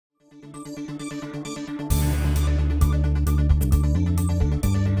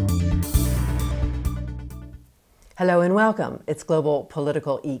Hello and welcome. It's Global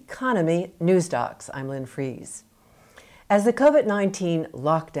Political Economy, Newsdocs. I'm Lynn Fries. As the COVID-19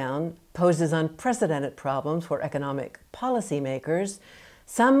 lockdown poses unprecedented problems for economic policymakers,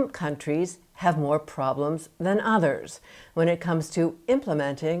 some countries have more problems than others when it comes to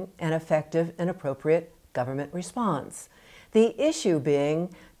implementing an effective and appropriate government response. The issue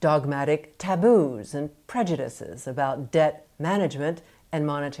being dogmatic taboos and prejudices about debt management and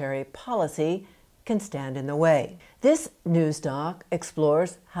monetary policy can stand in the way. This news doc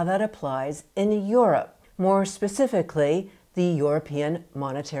explores how that applies in Europe, more specifically the European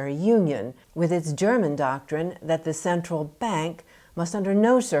Monetary Union, with its German doctrine that the central bank must under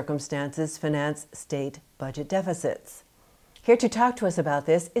no circumstances finance state budget deficits. Here to talk to us about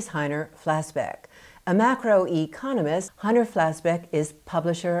this is Heiner Flassbeck. A macroeconomist, Heiner Flassbeck is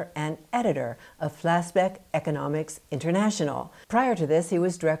publisher and editor of Flassbeck Economics International. Prior to this, he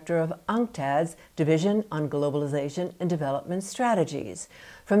was director of UNCTAD's Division on Globalization and Development Strategies.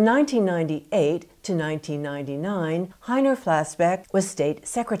 From 1998 to 1999, Heiner Flassbeck was state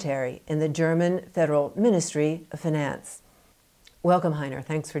secretary in the German Federal Ministry of Finance. Welcome, Heiner.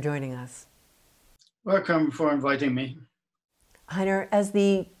 Thanks for joining us. Welcome for inviting me. Heiner, as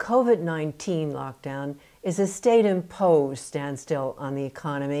the COVID-19 lockdown is a state-imposed standstill on the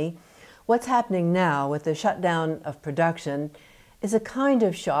economy, what's happening now with the shutdown of production is a kind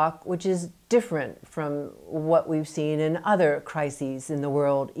of shock which is different from what we've seen in other crises in the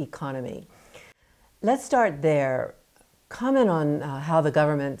world economy. Let's start there. Comment on how the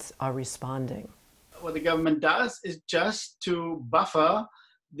governments are responding. What the government does is just to buffer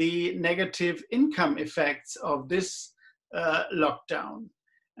the negative income effects of this lockdown.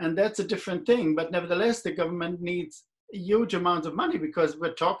 And that's a different thing. But nevertheless, the government needs huge amounts of money because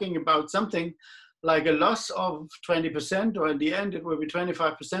we're talking about something like a loss of 20%, or in the end, it will be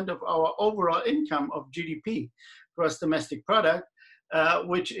 25% of our overall income of GDP, gross domestic product,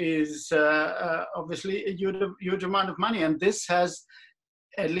 which is obviously a huge amount of money. And this has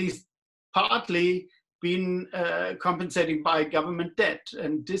at least partly been compensating by government debt.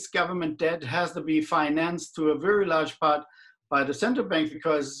 And this government debt has to be financed to a very large part by the central bank,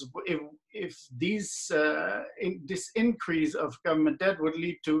 because if this increase of government debt would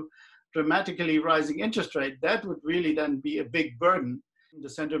lead to dramatically rising interest rate, that would really then be a big burden. The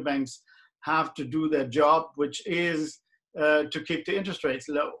central banks have to do their job, which is to keep the interest rates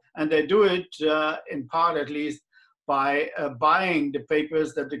low. And they do it in part, at least, by buying the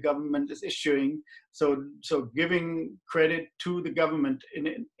papers that the government is issuing. So giving credit to the government in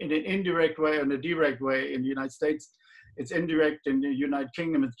an indirect way and a direct way. In the United States, it's indirect. In the United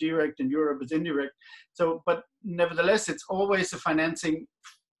Kingdom, it's direct. In Europe, it's indirect. So, but nevertheless, it's always the financing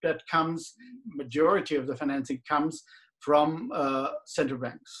that comes, majority of the financing comes from central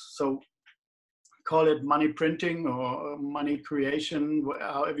banks. So call it money printing or money creation,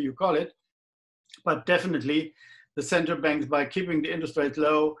 however you call it. But definitely, the central banks, by keeping the interest rates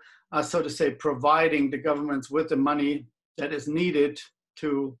low, are, so to say, providing the governments with the money that is needed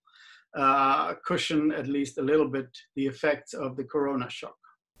to cushion at least a little bit the effects of the corona shock.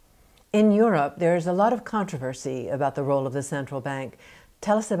 In Europe, there's a lot of controversy about the role of the central bank.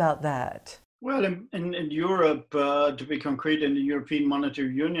 Tell us about that. Well, in Europe, to be concrete, in the European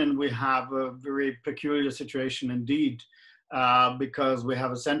Monetary Union, we have a very peculiar situation indeed, because we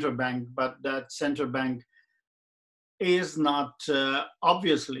have a central bank, but that central bank is not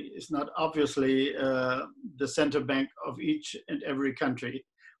obviously the central bank of each and every country.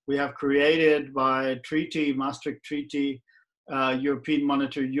 We have created by treaty, Maastricht Treaty, European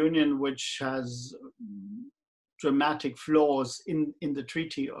Monetary Union, which has dramatic flaws in the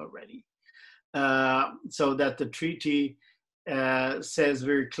treaty already. So that the treaty says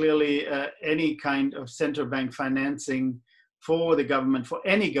very clearly any kind of central bank financing for the government, for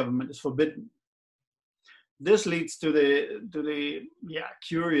any government, is forbidden. This leads to the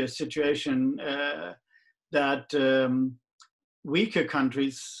curious situation that weaker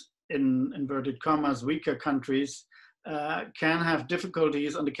countries, in inverted commas, weaker countries can have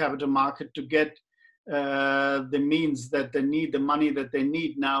difficulties on the capital market to get the means that they need, the money that they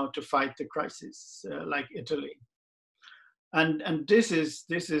need now to fight the crisis, like Italy. And this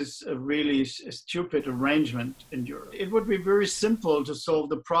is a really stupid arrangement in Europe. It would be very simple to solve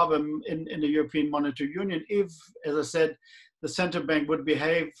the problem in the European Monetary Union if, as I said, the central bank would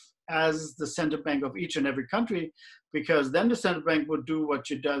behave as the central bank of each and every country, because then the central bank would do what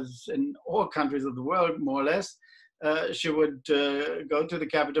she does in all countries of the world, more or less. She would go to the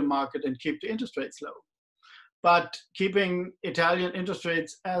capital market and keep the interest rates low. But keeping Italian interest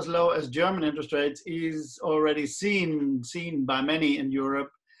rates as low as German interest rates is already seen by many in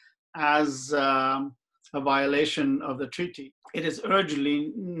Europe as a violation of the treaty. It is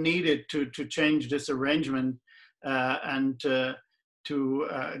urgently needed to change this arrangement and to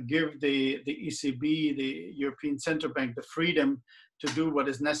give the ECB, the European Central Bank, the freedom to do what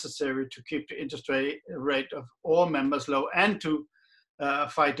is necessary to keep the interest rate of all members low and to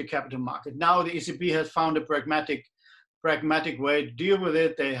fight the capital market. Now the ECB has found a pragmatic way to deal with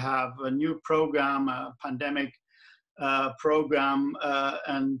it. They have a new program, a pandemic program,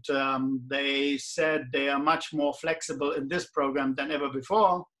 and they said they are much more flexible in this program than ever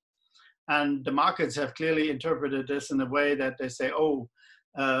before. And the markets have clearly interpreted this in a way that they say, oh,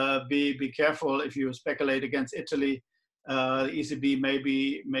 be careful if you speculate against Italy. The ECB may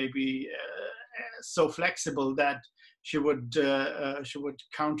be so flexible that she would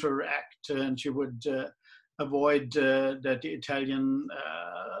counteract and she would avoid that the Italian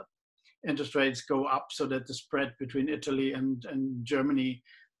interest rates go up so that the spread between Italy and Germany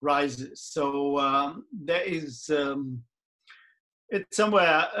rises. So there is, it's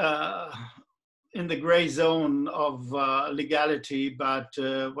somewhere in the gray zone of legality, but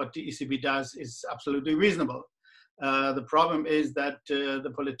what the ECB does is absolutely reasonable. The problem is that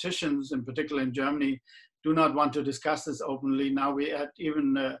the politicians, in particular in Germany, do not want to discuss this openly. Now we had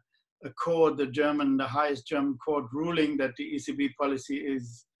even a court, the highest German court, ruling that the ECB policy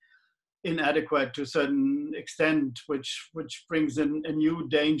is inadequate to a certain extent, which brings in a new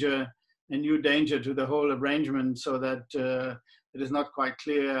danger to the whole arrangement, so that it is not quite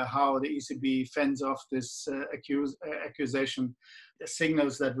clear how the ECB fends off this accusation. The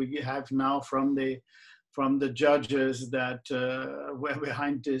signals that we have now from the judges that were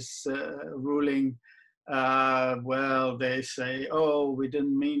behind this ruling, well, they say, oh, we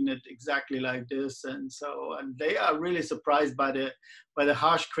didn't mean it exactly like this, and they are really surprised by the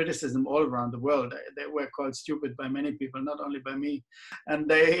harsh criticism all around the world. They were called stupid by many people, not only by me, and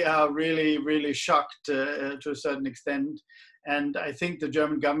they are really shocked to a certain extent. And I think the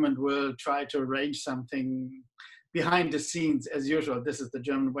German government will try to arrange something behind the scenes, as usual. This is the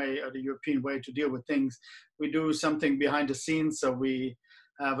German way or the European way to deal with things. We do something behind the scenes, so we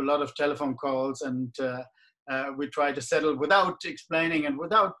have a lot of telephone calls, and we try to settle without explaining and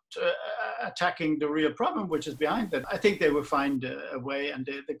without attacking the real problem, which is behind that. I think they will find a way, and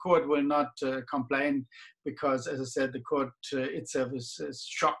the court will not complain, because, as I said, the court itself is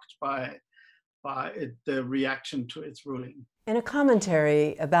shocked by the reaction to its ruling. In a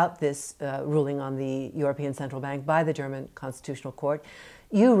commentary about this ruling on the European Central Bank by the German Constitutional Court,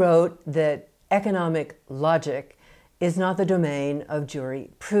 you wrote that economic logic is not the domain of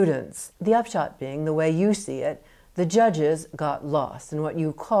jurisprudence. The upshot being, the way you see it, the judges got lost in what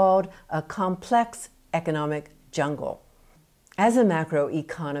you called a complex economic jungle. As a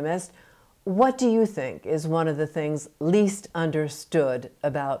macroeconomist, what do you think is one of the things least understood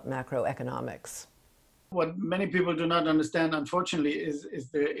about macroeconomics? What many people do not understand, unfortunately, is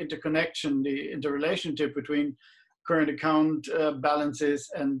the interconnection, the interrelationship between current account balances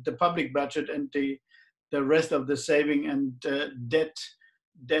and the public budget and the rest of the saving and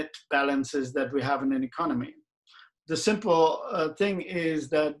debt balances that we have in an economy. The simple thing is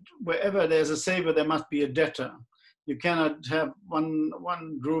that wherever there's a saver, there must be a debtor. You cannot have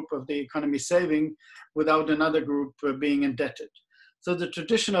one group of the economy saving without another group being indebted. So the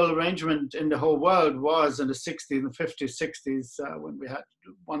traditional arrangement in the whole world was in the 60s and 50s, 60s, when we had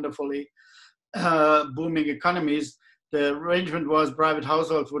wonderfully booming economies. The arrangement was private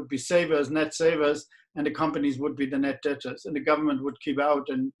households would be savers, net savers, and the companies would be the net debtors, and the government would keep out,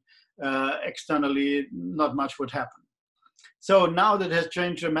 and externally not much would happen. So now that has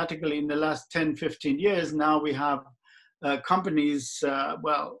changed dramatically in the last 10, 15 years. Now we have companies,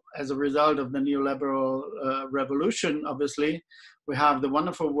 well, as a result of the neoliberal revolution, obviously, we have the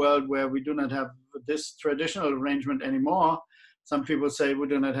wonderful world where we do not have this traditional arrangement anymore. Some people say we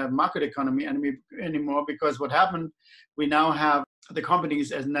do not have market economy anymore, because what happened, we now have the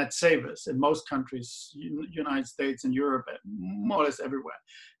companies as net savers in most countries, United States and Europe, more or less everywhere,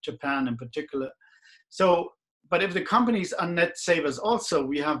 Japan in particular. So, but if the companies are net savers also,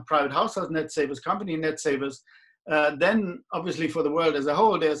 we have private households net savers, company net savers, then obviously for the world as a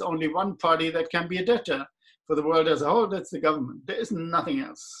whole, there's only one party that can be a debtor. For the world as a whole, that's the government. There is nothing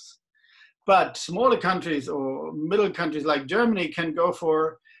else. But smaller countries or middle countries like Germany can go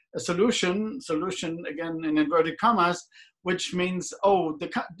for a solution again in inverted commas, which means, oh,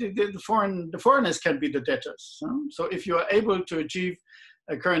 the foreigners can be the debtors. So if you are able to achieve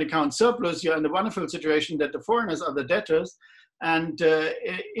a current account surplus, you're in the wonderful situation that the foreigners are the debtors, and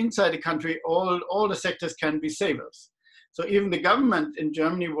inside the country, all the sectors can be savers. So even the government in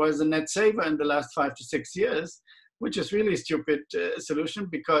Germany was a net saver in the last 5 to 6 years, which is really a stupid solution,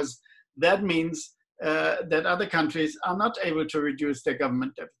 because that means that other countries are not able to reduce their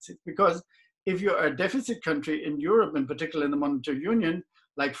government deficit. Because if you're a deficit country in Europe, in particular in the monetary union,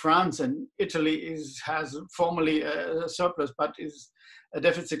 like France and Italy has formally a surplus, but is a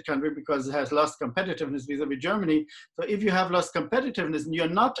deficit country because it has lost competitiveness vis-a-vis Germany. So if you have lost competitiveness and you're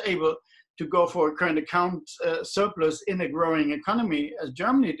not able to go for a current account surplus in a growing economy, as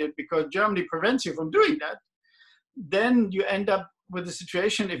Germany did, because Germany prevents you from doing that, then you end up with a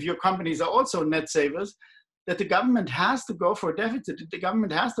situation, if your companies are also net savers, that the government has to go for a deficit. The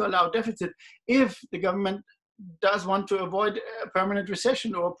government has to allow deficit if the government does want to avoid a permanent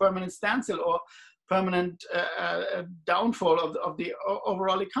recession or a permanent standstill or permanent downfall of the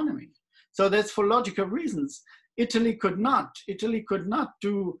overall economy. So that's for logical reasons. Italy could not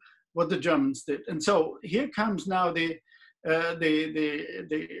do what the Germans did. And so here comes now the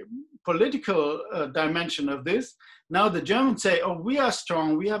political dimension of this. Now the Germans say, oh, we are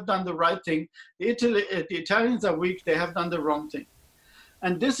strong, we have done the right thing. The Italians are weak, they have done the wrong thing.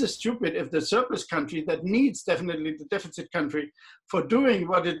 And this is stupid if the surplus country that needs definitely the deficit country for doing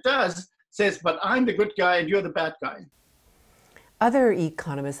what it does says, but I'm the good guy and you're the bad guy. Other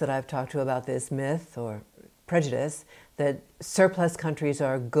economists that I've talked to about this myth or prejudice that surplus countries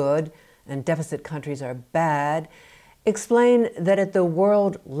are good and deficit countries are bad explain that at the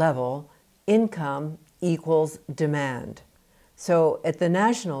world level, income equals demand. So at the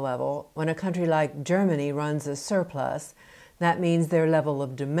national level, when a country like Germany runs a surplus, that means their level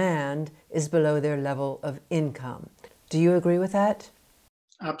of demand is below their level of income. Do you agree with that?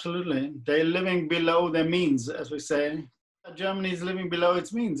 Absolutely. They're living below their means, as we say. Germany is living below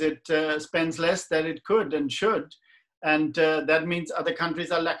its means. It spends less than it could and should. And that means other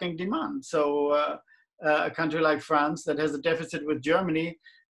countries are lacking demand. So a country like France that has a deficit with Germany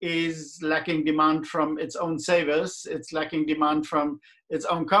is lacking demand from its own savers. It's lacking demand from its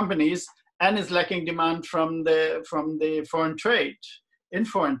own companies, and is lacking demand from the foreign trade, in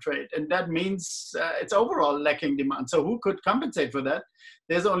foreign trade. And that means it's overall lacking demand. So who could compensate for that?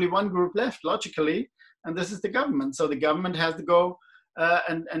 There's only one group left, logically, and this is the government. So the government has to go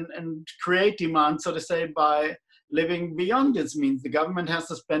and create demand, so to say, by living beyond its means. The government has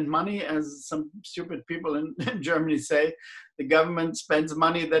to spend money, as some stupid people in Germany say, the government spends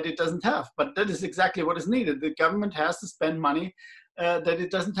money that it doesn't have. But that is exactly what is needed. The government has to spend money that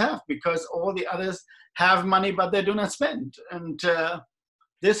it doesn't have, because all the others have money, but they do not spend. And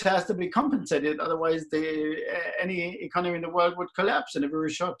this has to be compensated. Otherwise, any economy in the world would collapse in a very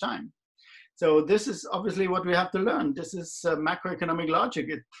short time. So this is obviously what we have to learn. This is macroeconomic logic.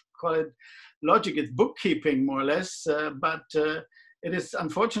 Call it logic. It's bookkeeping, more or less. But it is,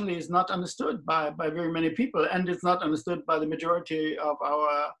 unfortunately, is not understood by very many people. And it's not understood by the majority of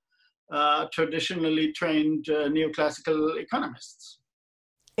our traditionally trained neoclassical economists.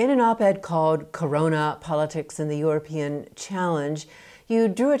 In an op-ed called Corona, Politics and the European Challenge, you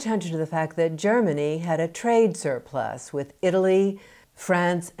drew attention to the fact that Germany had a trade surplus with Italy,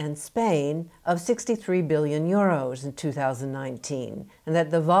 France, and Spain of 63 billion euros in 2019, and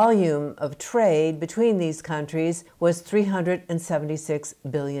that the volume of trade between these countries was 376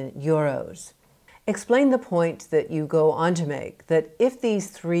 billion euros. Explain the point that you go on to make, that if these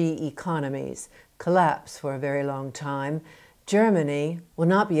three economies collapse for a very long time, Germany will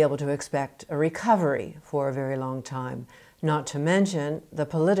not be able to expect a recovery for a very long time, not to mention the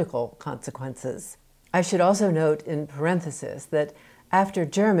political consequences. I should also note in parenthesis that after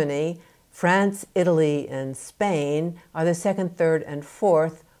Germany, France, Italy, and Spain are the second, third, and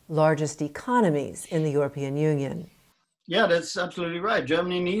fourth largest economies in the European Union. Yeah, that's absolutely right.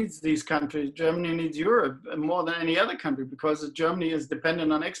 Germany needs these countries. Germany needs Europe more than any other country, because Germany is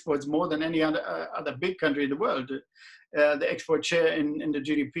dependent on exports more than any other big country in the world. The export share in the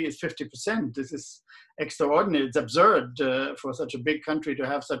GDP is 50%. This is extraordinary. It's absurd for such a big country to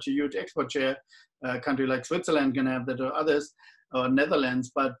have such a huge export share. A country like Switzerland can have that, or others, or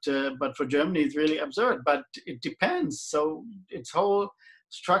Netherlands. But for Germany, it's really absurd. But it depends. So its whole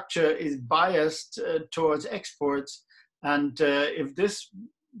structure is biased towards exports. And if this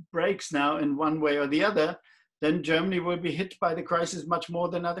breaks now in one way or the other, then Germany will be hit by the crisis much more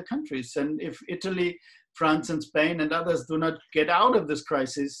than other countries. And if Italy, France, and Spain and others do not get out of this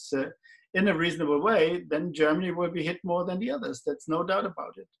crisis in a reasonable way, then Germany will be hit more than the others. That's no doubt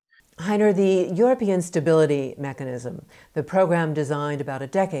about it. Heiner, the European Stability Mechanism, the program designed about a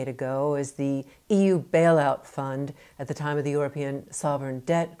decade ago as the EU bailout fund at the time of the European sovereign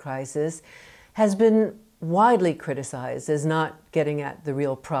debt crisis, has been widely criticized as not getting at the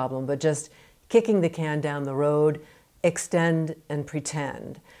real problem, but just kicking the can down the road, extend and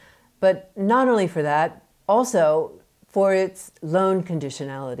pretend. But not only for that, also for its loan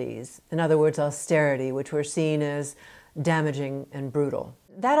conditionalities, in other words, austerity, which were seen as damaging and brutal.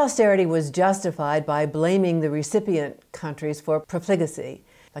 That austerity was justified by blaming the recipient countries for profligacy.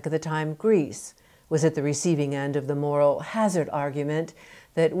 Like at the time, Greece was at the receiving end of the moral hazard argument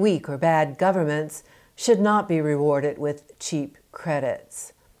that weak or bad governments should not be rewarded with cheap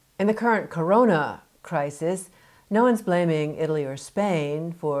credits. In the current corona crisis, no one's blaming Italy or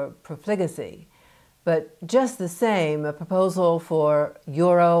Spain for profligacy. But just the same, a proposal for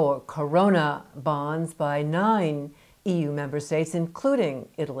euro or corona bonds by 9 EU member states, including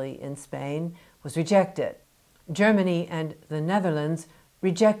Italy and Spain, was rejected. Germany and the Netherlands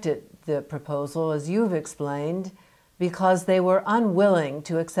rejected the proposal, as you've explained, because they were unwilling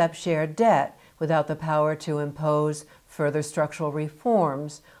to accept shared debt without the power to impose further structural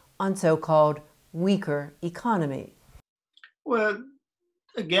reforms on so-called weaker economy. Well,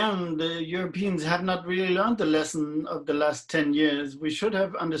 again, the Europeans have not really learned the lesson of the last 10 years. We should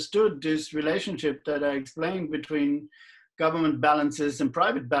have understood this relationship that I explained between government balances and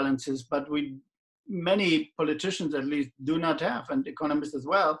private balances, but many politicians at least do not have, and economists as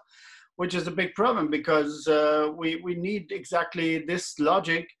well, which is a big problem because we need exactly this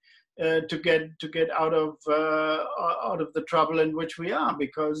logic to get out of the trouble in which we are,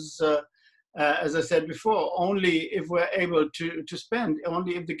 because as I said before, only if we're able to spend,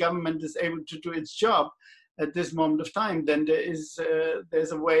 only if the government is able to do its job at this moment of time, then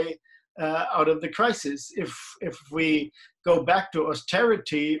there's a way out of the crisis. If we go back to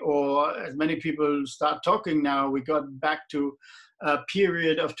austerity, or as many people start talking now, we got back to a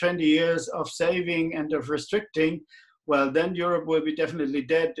period of 20 years of saving and of restricting, well, then Europe will be definitely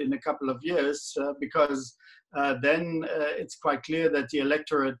dead in a couple of years because then it's quite clear that the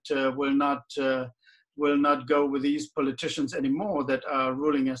electorate will not go with these politicians anymore that are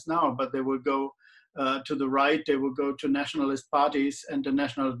ruling us now, but they will go to the right, they will go to nationalist parties, and the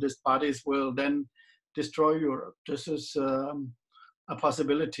nationalist parties will then destroy Europe. This is a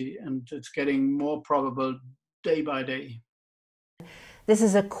possibility, and it's getting more probable day by day. This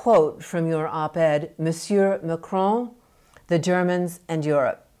is a quote from your op-ed, Monsieur Macron, the Germans and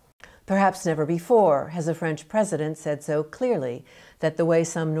Europe. Perhaps never before has a French president said so clearly that the way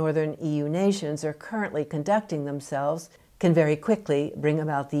some northern EU nations are currently conducting themselves can very quickly bring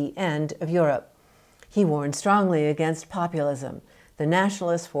about the end of Europe. He warned strongly against populism, the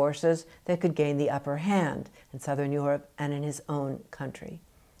nationalist forces that could gain the upper hand in southern Europe and in his own country.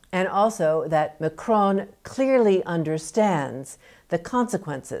 And also that Macron clearly understands the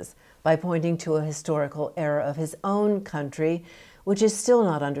consequences by pointing to a historical error of his own country, which is still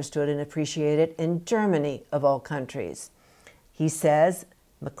not understood and appreciated in Germany, of all countries. He says,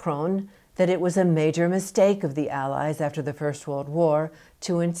 Macron, that it was a major mistake of the Allies after the First World War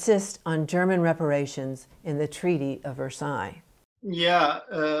to insist on German reparations in the Treaty of Versailles. Yeah,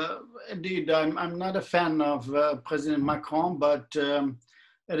 indeed. I'm not a fan of President Macron, but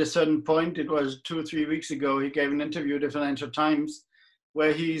at a certain point, it was 2 or 3 weeks ago, he gave an interview to the Financial Times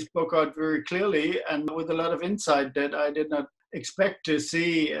where he spoke out very clearly and with a lot of insight that I did not expect to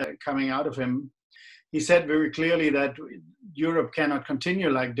see coming out of him. He said very clearly that Europe cannot continue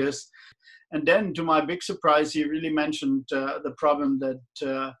like this. And then, to my big surprise, he really mentioned the problem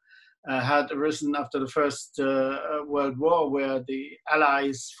that had arisen after the First World War, where the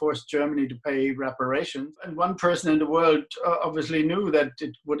Allies forced Germany to pay reparations. And one person in the world obviously knew that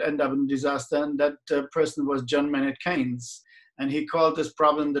it would end up in disaster, and that person was John Maynard Keynes. And he called this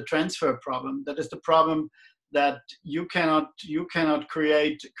problem the transfer problem. That is the problem that you cannot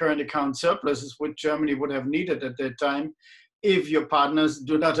create current account surpluses, which Germany would have needed at that time, if your partners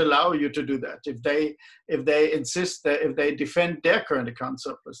do not allow you to do that, if they insist that, if they defend their current account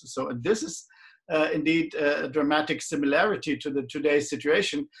surpluses. So this is indeed a dramatic similarity to the today's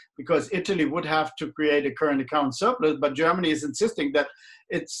situation, because Italy would have to create a current account surplus, but Germany is insisting that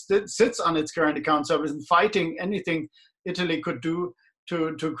it sits on its current account surplus and fighting anything Italy could do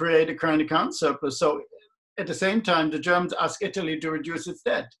to create a current account surplus. So at the same time, the Germans ask Italy to reduce its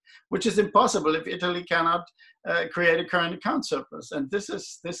debt, which is impossible if Italy cannot create a current account surplus. And this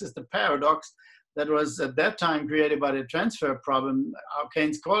is the paradox that was at that time created by the transfer problem, how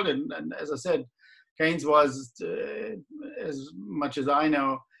Keynes called it. And as I said, Keynes was, as much as I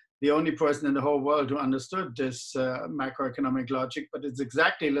know, the only person in the whole world who understood this macroeconomic logic. But it's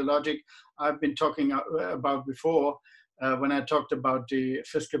exactly the logic I've been talking about before when I talked about the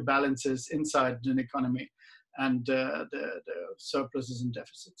fiscal balances inside an economy and the surpluses and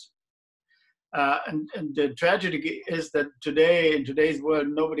deficits. And the tragedy is that today, in today's world,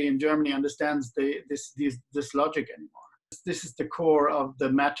 nobody in Germany understands this logic anymore. This is the core of the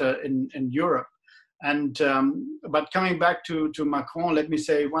matter in Europe. And but coming back to Macron, let me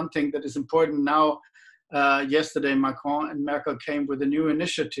say one thing that is important now. Yesterday, Macron and Merkel came with a new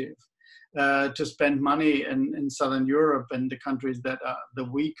initiative to spend money in Southern Europe and the countries that are the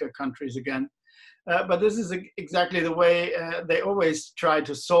weaker countries again. But this is exactly the way they always try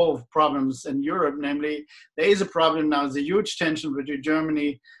to solve problems in Europe. Namely, there is a problem now, there's a huge tension between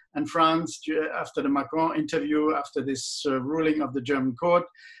Germany and France after the Macron interview, after this ruling of the German court.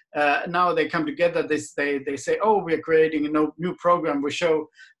 Now they come together, they say, oh, we're creating a new program. We show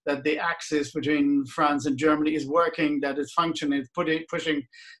that the axis between France and Germany is working, that it's functioning, it's pushing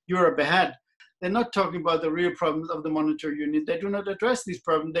Europe ahead. They're not talking about the real problems of the monetary union. They do not address these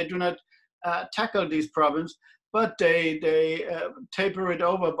problems. They do not tackle these problems, but they taper it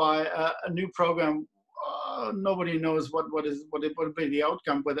over by a new program. Nobody knows what will be the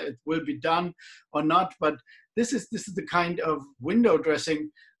outcome, whether it will be done or not. But this is the kind of window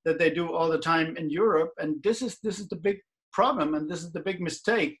dressing that they do all the time in Europe, and this is the big problem, and this is the big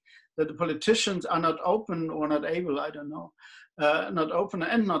mistake, that the politicians are not open or not able, I don't know, not open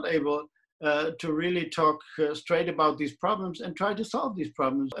and not able to really talk straight about these problems and try to solve these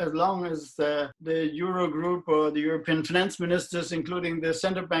problems. As long as the Eurogroup or the European finance ministers, including the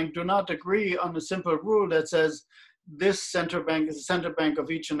central bank, do not agree on a simple rule that says this central bank is the central bank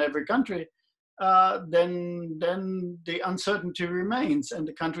of each and every country, then the uncertainty remains, and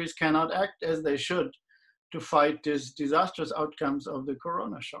the countries cannot act as they should to fight these disastrous outcomes of the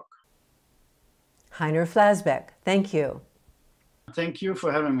corona shock. Heiner Flassbeck, thank you. Thank you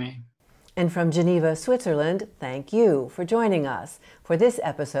for having me. And from Geneva, Switzerland, thank you for joining us for this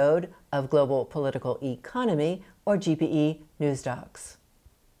episode of Global Political Economy, or GPE News Docs.